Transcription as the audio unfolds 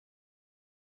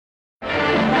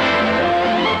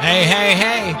Hey, hey,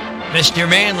 hey, Mr.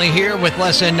 Manly here with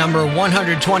lesson number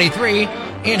 123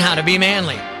 in How to Be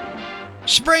Manly.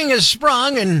 Spring has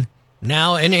sprung, and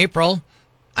now in April,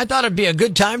 I thought it'd be a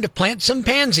good time to plant some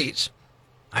pansies.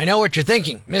 I know what you're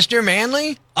thinking. Mr.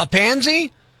 Manly, a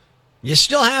pansy? You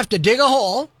still have to dig a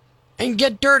hole and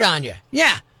get dirt on you.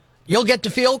 Yeah, you'll get to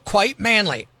feel quite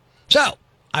manly. So,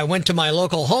 I went to my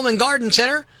local home and garden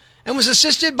center and was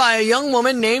assisted by a young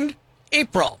woman named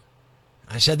April.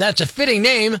 I said, that's a fitting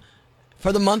name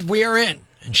for the month we are in.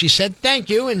 And she said, thank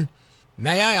you, and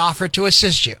may I offer to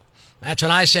assist you? That's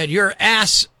when I said, your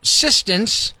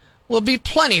assistance will be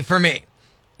plenty for me.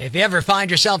 If you ever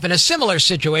find yourself in a similar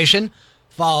situation,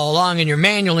 follow along in your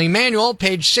manual,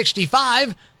 page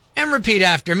 65, and repeat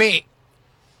after me.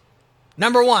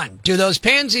 Number 1, do those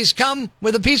pansies come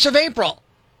with a piece of April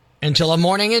until a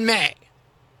morning in May?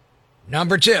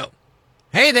 Number 2,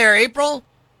 hey there, April,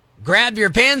 grab your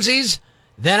pansies,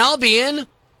 then I'll be in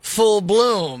full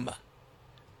bloom.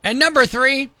 And number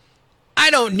 3, I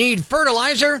don't need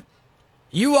fertilizer.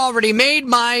 You already made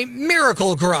my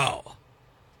miracle grow.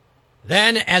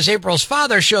 Then, as April's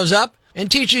father shows up and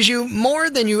teaches you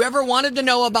more than you ever wanted to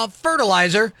know about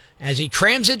fertilizer as he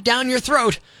crams it down your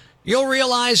throat, you'll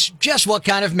realize just what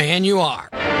kind of man you are.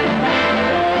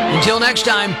 Until next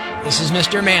time, this is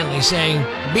Mr. Manly saying,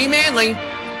 be manly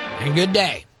and good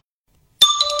day.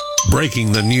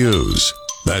 Breaking the news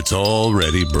that's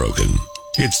already broken.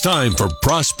 It's time for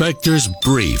Prospector's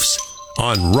Briefs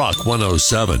on Rock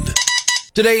 107.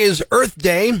 Today is Earth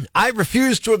Day. I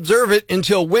refuse to observe it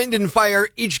until wind and fire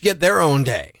each get their own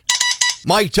day.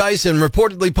 Mike Tyson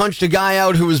reportedly punched a guy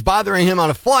out who was bothering him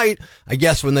on a flight. I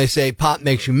guess when they say pot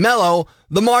makes you mellow,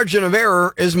 the margin of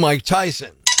error is Mike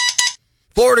Tyson.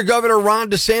 Florida Governor Ron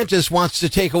DeSantis wants to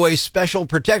take away special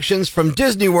protections from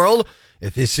Disney World.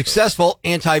 If he's successful,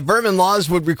 anti-vermin laws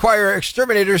would require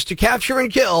exterminators to capture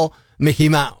and kill Mickey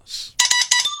Mouse.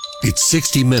 It's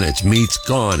 60 Minutes meets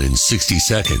Gone in 60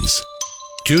 Seconds.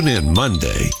 Tune in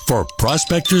Monday for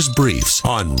Prospector's Briefs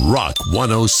on Rock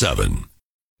 107.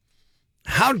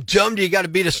 How dumb do you got to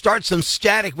be to start some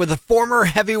static with a former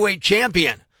heavyweight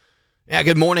champion? Yeah,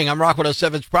 good morning. I'm Rock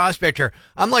 107's Prospector.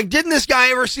 I'm like, didn't this guy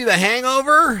ever see The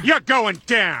Hangover? You're going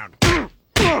down.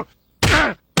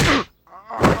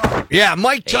 Yeah,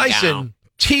 Mike Tyson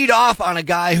teed off on a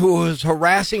guy who was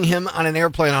harassing him on an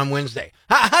airplane on Wednesday.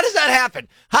 How does that happen?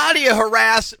 How do you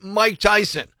harass Mike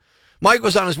Tyson? Mike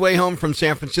was on his way home from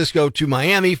San Francisco to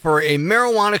Miami for a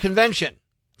marijuana convention.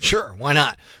 Sure, why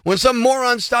not? When some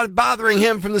moron started bothering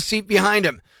him from the seat behind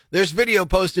him. There's video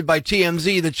posted by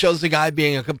TMZ that shows the guy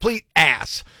being a complete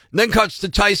ass. And then cuts to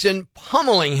Tyson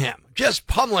pummeling him, just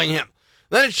pummeling him.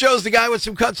 Then it shows the guy with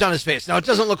some cuts on his face. Now, it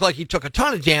doesn't look like he took a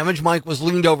ton of damage. Mike was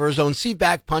leaned over his own seat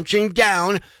back, punching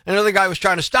down. Another guy was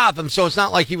trying to stop him, so it's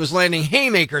not like he was landing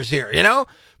haymakers here, you know?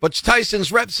 But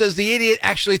Tyson's rep says the idiot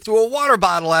actually threw a water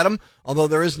bottle at him, although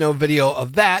there is no video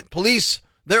of that. Police,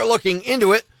 they're looking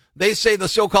into it. They say the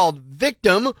so-called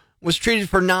victim was treated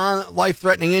for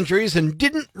non-life-threatening injuries and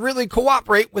didn't really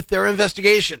cooperate with their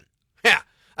investigation. Yeah,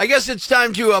 I guess it's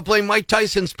time to play Mike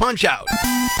Tyson's Punch-Out.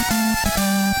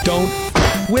 Don't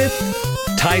whip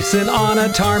Tyson on a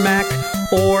tarmac,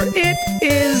 or it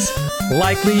is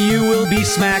likely you will be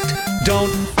smacked.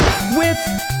 Don't whip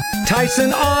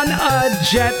Tyson on a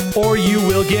jet, or you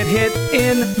will get hit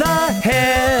in the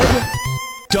head.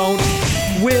 Don't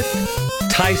whip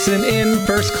Tyson in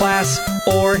first class,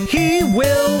 or he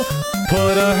will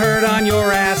put a hurt on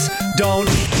your ass. Don't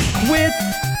whip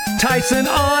Tyson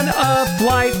on a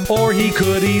flight, or he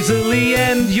could easily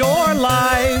end your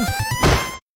life.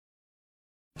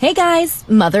 Hey guys,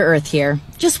 Mother Earth here.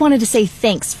 Just wanted to say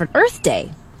thanks for Earth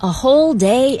Day. A whole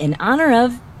day in honor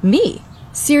of me.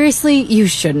 Seriously, you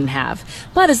shouldn't have.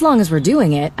 But as long as we're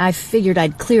doing it, I figured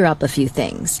I'd clear up a few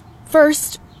things.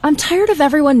 First, I'm tired of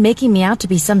everyone making me out to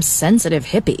be some sensitive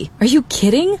hippie. Are you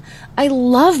kidding? I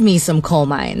love me some coal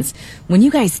mines. When you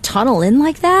guys tunnel in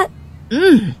like that,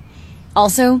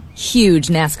 Also, huge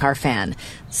NASCAR fan.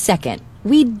 Second,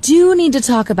 we do need to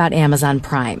talk about Amazon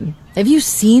Prime. Have you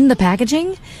seen the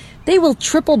packaging? They will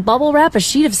triple bubble wrap a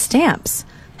sheet of stamps.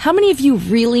 How many of you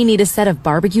really need a set of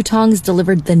barbecue tongs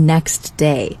delivered the next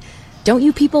day? Don't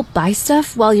you people buy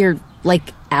stuff while you're,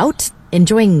 out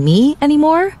enjoying me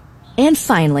anymore? And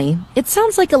finally, it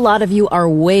sounds like a lot of you are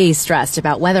way stressed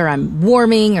about whether I'm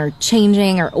warming or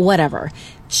changing or whatever.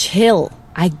 Chill.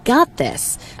 I got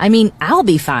this. I mean, I'll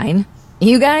be fine.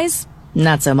 You guys?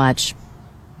 Not so much.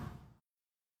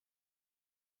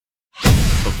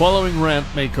 The following rant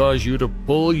may cause you to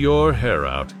pull your hair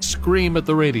out, scream at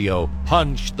the radio,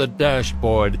 punch the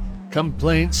dashboard,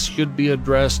 Complaints should be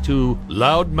addressed to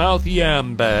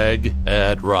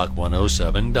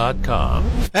loudmouthyambag@rock107.com.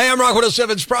 Hey, I'm Rock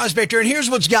 107's Prospector, and here's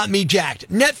what's got me jacked.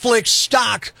 Netflix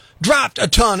stock dropped a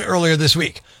ton earlier this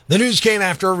week. The news came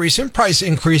after a recent price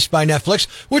increase by Netflix,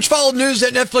 which followed news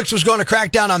that Netflix was going to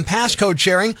crack down on passcode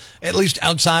sharing, at least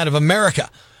outside of America.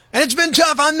 And it's been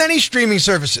tough on many streaming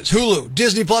services. Hulu,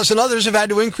 Disney Plus, and others have had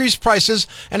to increase prices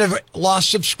and have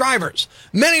lost subscribers.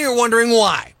 Many are wondering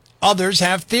why. Others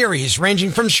have theories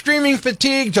ranging from streaming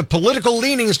fatigue to political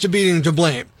leanings to being to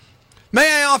blame.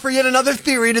 May I offer yet another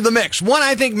theory to the mix, one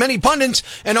I think many pundits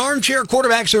and armchair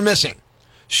quarterbacks are missing.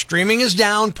 Streaming is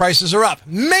down, prices are up.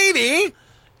 Maybe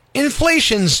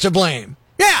inflation's to blame.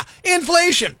 Yeah,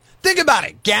 inflation. Think about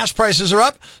it. Gas prices are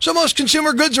up, so most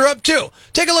consumer goods are up too.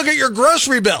 Take a look at your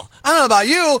grocery bill. I don't know about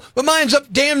you, but mine's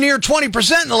up damn near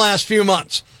 20% in the last few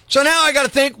months. So now I got to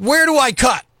think, where do I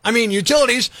cut? I mean,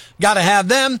 utilities, got to have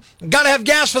them, got to have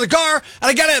gas for the car, and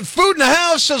I got to have food in the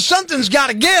house, so something's got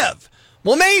to give.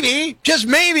 Well, maybe, just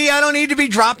maybe, I don't need to be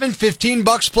dropping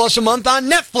 $15 plus a month on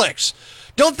Netflix.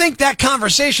 Don't think that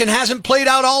conversation hasn't played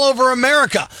out all over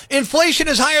America. Inflation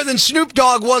is higher than Snoop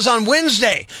Dogg was on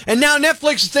Wednesday, and now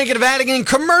Netflix is thinking of adding in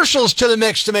commercials to the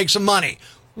mix to make some money.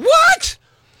 What?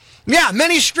 Yeah,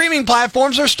 many streaming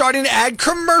platforms are starting to add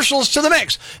commercials to the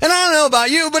mix. And I don't know about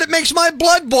you, but it makes my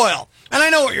blood boil. And I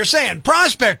know what you're saying.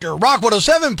 Prospector, Rock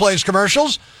 107 plays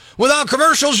commercials. Without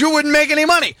commercials, you wouldn't make any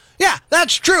money. Yeah,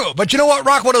 that's true. But you know what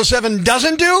Rock 107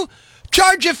 doesn't do?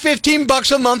 Charge you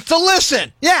 $15 a month to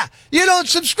listen. Yeah, you don't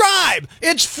subscribe.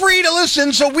 It's free to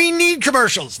listen, so we need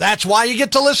commercials. That's why you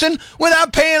get to listen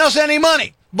without paying us any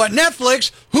money. But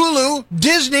Netflix, Hulu,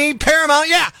 Disney, Paramount,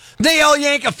 yeah, they all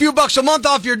yank a few bucks a month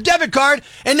off your debit card,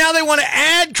 and now they want to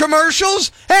add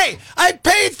commercials? Hey, I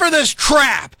paid for this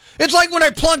crap. It's like when I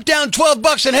plunk down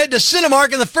 $12 and head to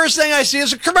Cinemark, and the first thing I see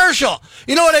is a commercial.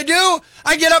 You know what I do?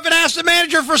 I get up and ask the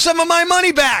manager for some of my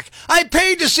money back. I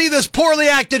paid to see this poorly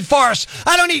acted farce.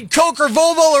 I don't need Coke or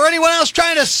Volvo or anyone else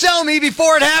trying to sell me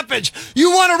before it happens. You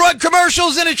want to run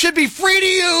commercials, and it should be free to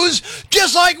use,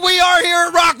 just like we are here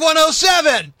at Rock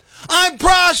 107. I'm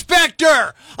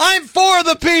Prospector. I'm for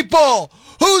the people.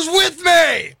 Who's with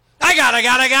me? I gotta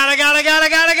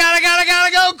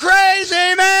go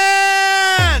crazy,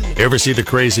 man! Ever see the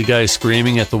crazy guy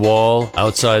screaming at the wall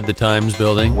outside the Times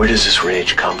building? Where does this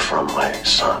rage come from, my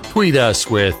son? Tweet us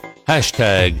with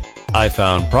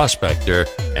 #IFoundProspector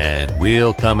and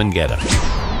we'll come and get him.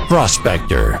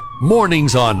 Prospector,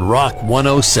 mornings on Rock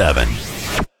 107.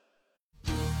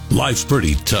 Life's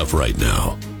pretty tough right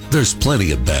now. There's plenty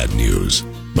of bad news,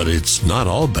 but it's not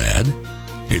all bad.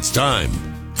 It's time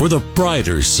for the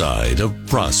brighter side of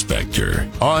Prospector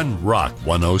on Rock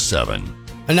 107.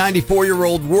 A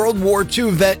 94-year-old World War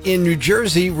II vet in New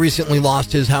Jersey recently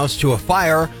lost his house to a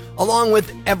fire, along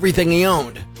with everything he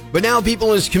owned. But now people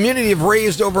in his community have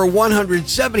raised over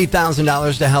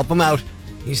 $170,000 to help him out.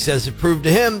 He says it proved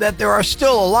to him that there are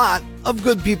still a lot of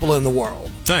good people in the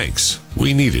world. Thanks.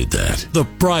 We needed that. The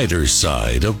brighter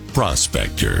side of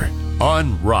Prospector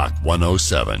on Rock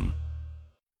 107.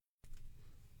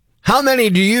 How many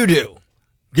do you do?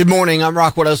 Good morning, I'm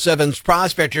Rock 107's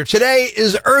Prospector. Today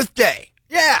is Earth Day.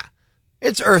 Yeah,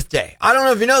 it's Earth Day. I don't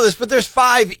know if you know this, but there's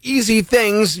 5 easy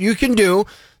things you can do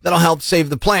that'll help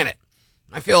save the planet.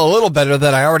 I feel a little better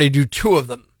that I already do 2 of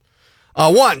them.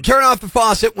 1, turn off the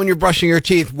faucet when you're brushing your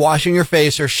teeth, washing your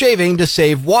face, or shaving to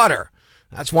save water.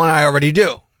 That's one I already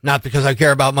do. Not because I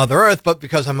care about Mother Earth, but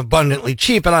because I'm abundantly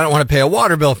cheap and I don't want to pay a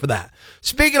water bill for that.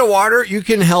 Speaking of water, you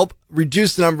can help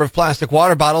reduce the number of plastic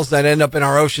water bottles that end up in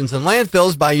our oceans and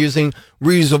landfills by using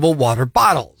reusable water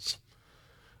bottles.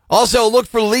 Also, look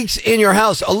for leaks in your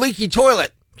house. A leaky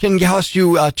toilet can cost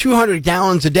you 200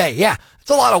 gallons a day. Yeah,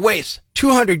 it's a lot of waste.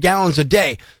 200 gallons a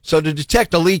day. So to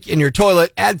detect a leak in your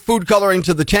toilet, add food coloring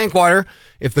to the tank water.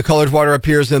 If the colored water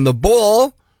appears in the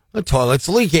bowl, the toilet's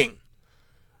leaking.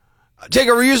 Take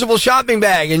a reusable shopping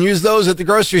bag and use those at the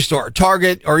grocery store,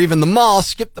 Target, or even the mall.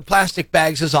 Skip the plastic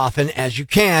bags as often as you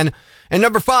can. And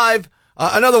number 5,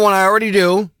 another one I already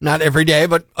do, not every day,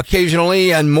 but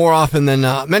occasionally and more often than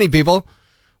many people,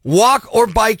 walk or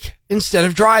bike instead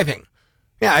of driving.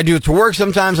 Yeah, I do it to work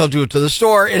sometimes. I'll do it to the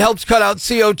store. It helps cut out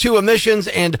CO2 emissions,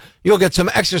 and you'll get some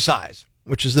exercise,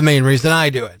 which is the main reason I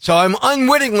do it. So I'm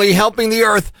unwittingly helping the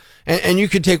earth, and you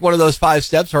could take one of those 5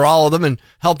 steps or all of them and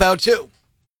help out too.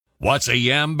 What's a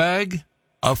yam bag?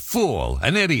 A fool,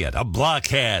 an idiot, a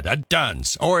blockhead, a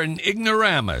dunce, or an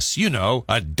ignoramus. You know,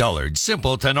 a dullard,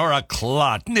 simpleton, or a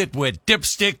clot, nitwit,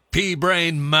 dipstick,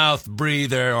 pea-brain, mouth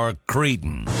breather, or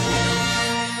cretin.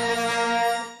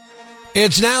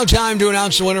 It's now time to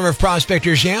announce the winner of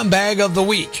Prospector's Yam Bag of the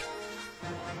Week.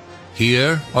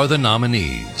 Here are the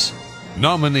nominees.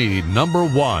 Nominee number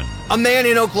 1. A man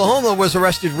in Oklahoma was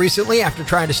arrested recently after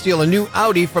trying to steal a new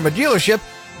Audi from a dealership.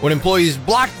 When employees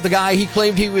blocked the guy, he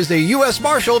claimed he was a U.S.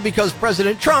 Marshal because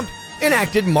President Trump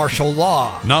enacted martial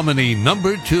law. Nominee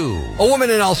number 2. A woman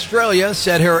in Australia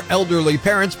said her elderly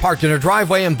parents parked in her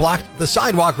driveway and blocked the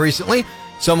sidewalk recently.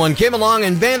 Someone came along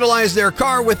and vandalized their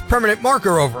car with permanent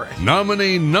marker over it.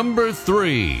 Nominee number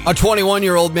 3. A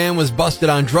 21-year-old man was busted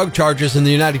on drug charges in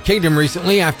the United Kingdom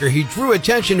recently after he drew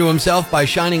attention to himself by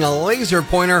shining a laser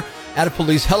pointer at a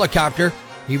police helicopter.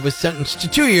 He was sentenced to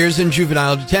 2 years in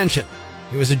juvenile detention.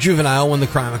 He was a juvenile when the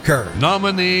crime occurred.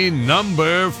 Nominee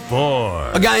number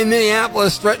 4. A guy in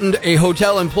Minneapolis threatened a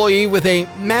hotel employee with a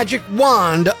magic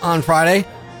wand on Friday,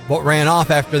 but ran off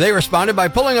after they responded by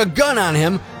pulling a gun on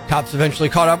him. Cops eventually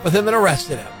caught up with him and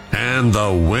arrested him. And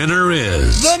the winner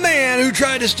is... the man who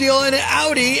tried to steal an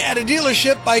Audi at a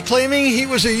dealership by claiming he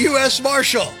was a U.S.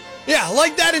 Marshal. Yeah,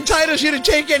 like that entitles you to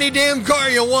take any damn car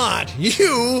you want.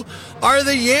 You are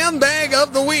the Yam Bag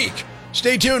of the Week.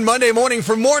 Stay tuned Monday morning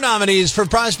for more nominees for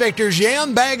Prospector's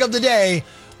Yam Bag of the Day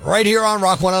right here on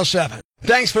Rock 107.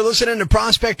 Thanks for listening to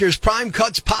Prospector's Prime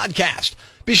Cuts podcast.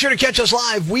 Be sure to catch us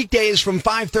live weekdays from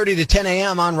 5:30 to 10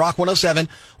 a.m. on Rock 107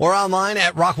 or online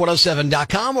at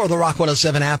rock107.com or the Rock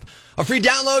 107 app, a free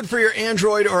download for your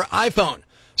Android or iPhone.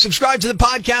 Subscribe to the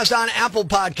podcast on Apple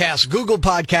Podcasts, Google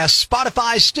Podcasts,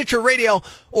 Spotify, Stitcher Radio,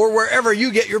 or wherever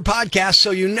you get your podcasts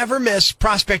so you never miss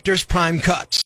Prospector's Prime Cuts.